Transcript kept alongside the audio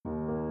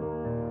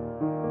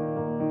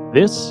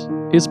This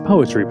is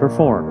Poetry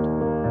Performed.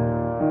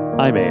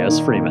 I'm A.S.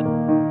 Freeman.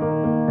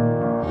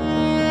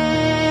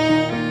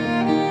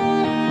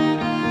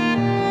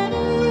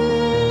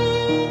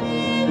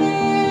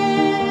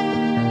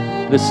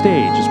 The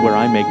stage is where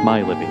I make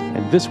my living,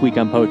 and this week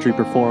on Poetry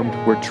Performed,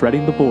 we're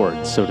treading the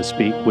boards, so to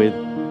speak, with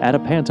At a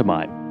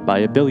Pantomime by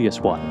a Bilious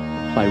One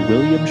by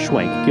William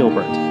Schwenk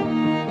Gilbert.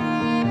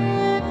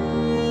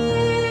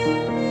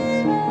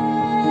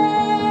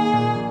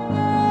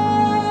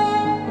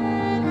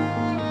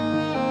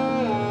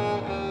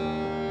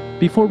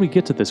 Before we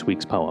get to this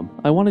week's poem,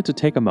 I wanted to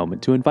take a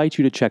moment to invite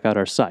you to check out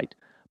our site,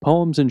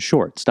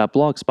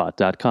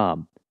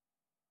 poemsandshorts.blogspot.com.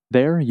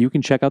 There, you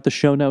can check out the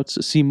show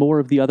notes, see more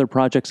of the other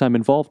projects I'm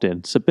involved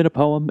in, submit a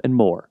poem, and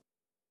more.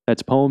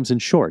 That's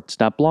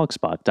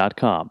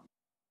poemsandshorts.blogspot.com.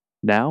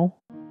 Now,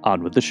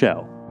 on with the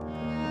show.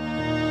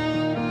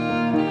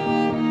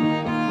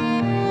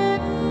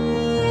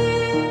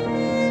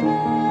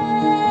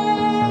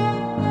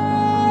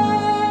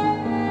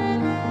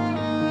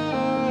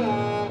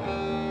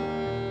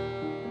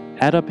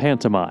 At a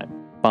Pantomime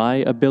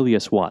by a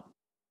Bilious One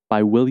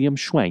by William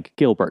Schwenk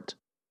Gilbert.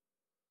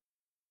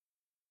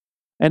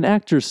 An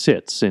actor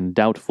sits in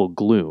doubtful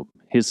gloom,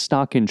 his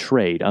stock in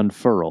trade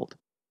unfurled,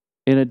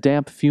 in a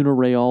damp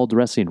funereal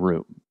dressing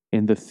room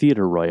in the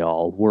Theatre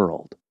Royal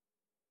world.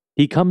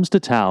 He comes to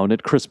town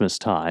at Christmas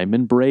time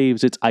and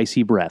braves its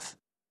icy breath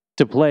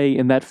to play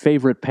in that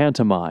favorite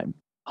pantomime,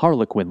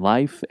 Harlequin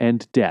life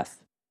and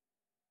death.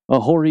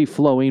 A hoary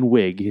flowing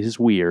wig his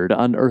weird,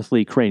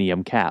 unearthly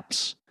cranium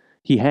caps.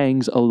 He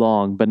hangs a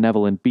long,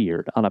 benevolent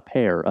beard on a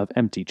pair of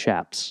empty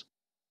chaps.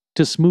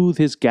 To smooth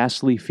his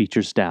ghastly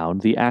features down,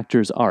 the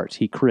actor's art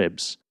he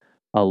cribs.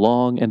 A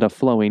long and a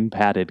flowing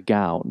padded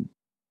gown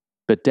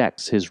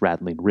bedecks his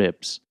rattling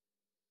ribs.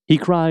 He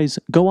cries,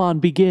 "Go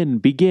on, begin,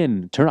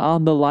 begin, turn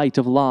on the light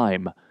of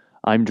lime.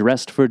 I'm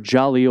dressed for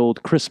jolly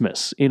old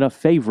Christmas in a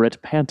favorite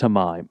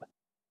pantomime."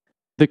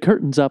 The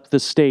curtains up, the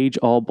stage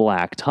all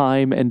black,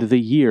 time and the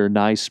year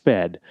nigh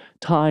sped,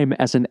 time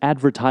as an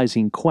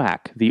advertising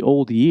quack, the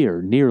old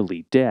year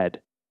nearly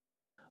dead.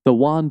 The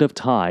wand of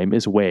time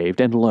is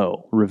waved, and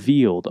lo,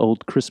 revealed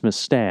old Christmas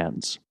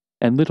stands,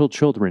 and little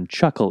children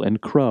chuckle and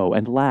crow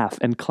and laugh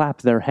and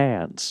clap their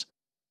hands.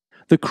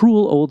 The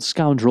cruel old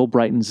scoundrel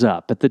brightens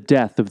up at the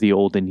death of the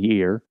olden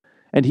year,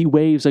 and he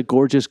waves a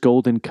gorgeous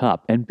golden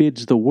cup and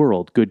bids the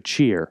world good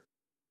cheer.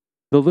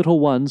 The little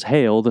ones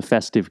hail the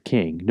festive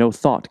king, no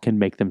thought can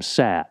make them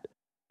sad.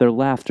 Their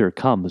laughter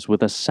comes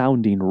with a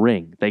sounding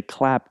ring, they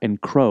clap and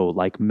crow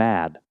like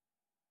mad.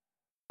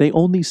 They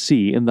only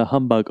see in the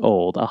humbug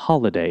old a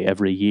holiday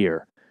every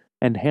year,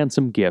 and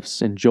handsome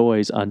gifts and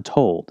joys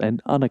untold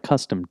and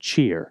unaccustomed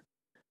cheer.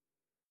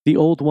 The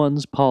old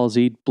ones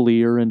palsied,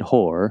 blear, and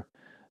hoar,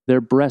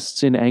 their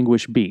breasts in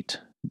anguish beat.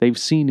 They've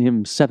seen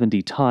him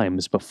 70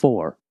 times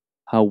before.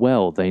 How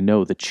well they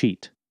know the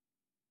cheat.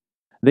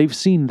 They've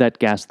seen that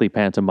ghastly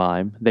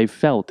pantomime, they've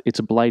felt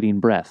its blighting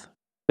breath.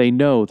 They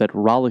know that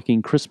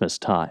rollicking Christmas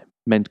time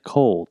meant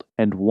cold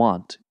and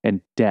want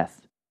and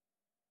death.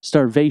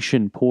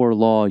 Starvation, poor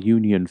law,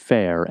 union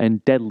fair,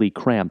 and deadly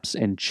cramps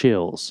and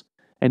chills,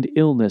 and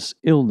illness,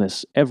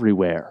 illness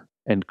everywhere,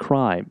 and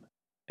crime,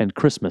 and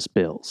Christmas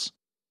bills.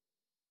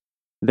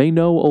 They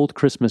know old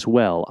Christmas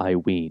well, I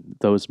ween,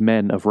 those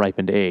men of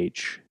ripened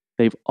age.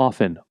 They've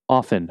often,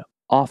 often,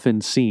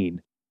 often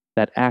seen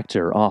that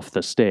actor off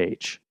the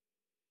stage.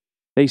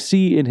 They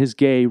see in his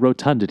gay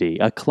rotundity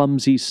a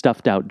clumsy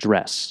stuffed-out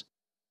dress.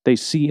 They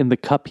see in the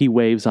cup he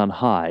waves on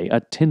high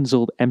a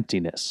tinselled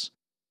emptiness.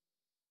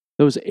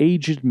 Those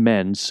aged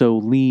men so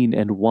lean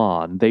and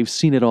wan, they've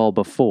seen it all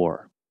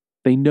before.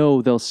 They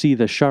know they'll see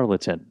the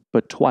charlatan,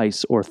 but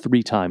twice or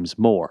 3 times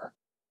more.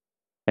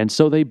 And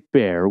so they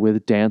bear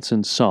with dance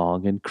and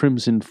song and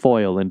crimson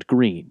foil and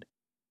green.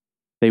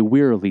 They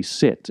wearily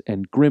sit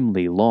and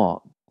grimly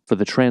long for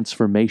the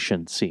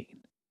transformation scene.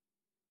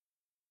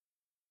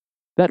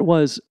 That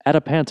was At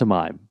a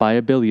Pantomime by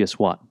a Bilious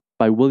One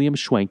by William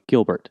Schwenk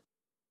Gilbert.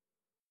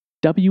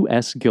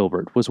 W.S.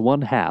 Gilbert was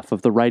one half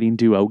of the writing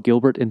duo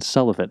Gilbert and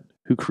Sullivan,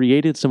 who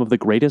created some of the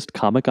greatest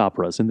comic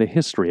operas in the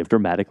history of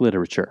dramatic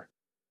literature.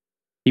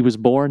 He was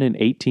born in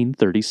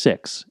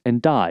 1836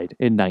 and died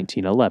in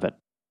 1911.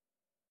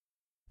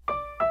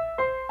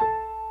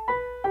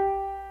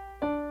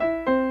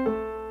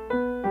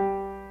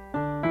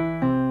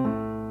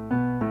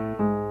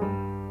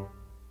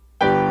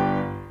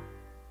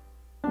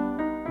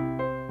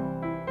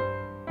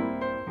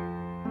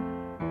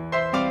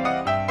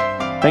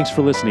 Thanks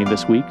for listening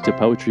this week to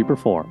Poetry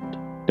Performed.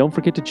 Don't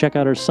forget to check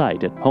out our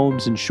site at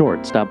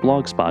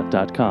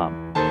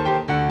poemsandshorts.blogspot.com.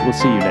 We'll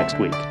see you next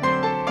week.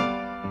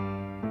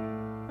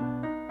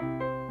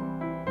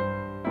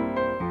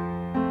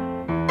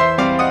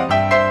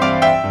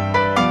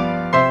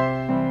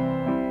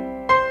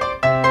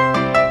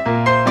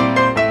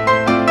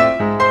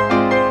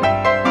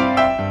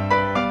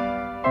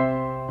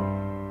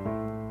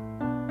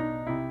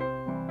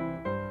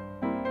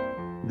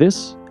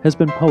 This has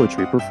been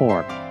Poetry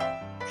Performed.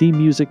 Theme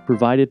music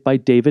provided by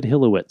David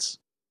Hillowitz.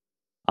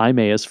 I'm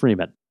A.S.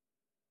 Freeman.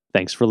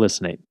 Thanks for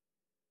listening.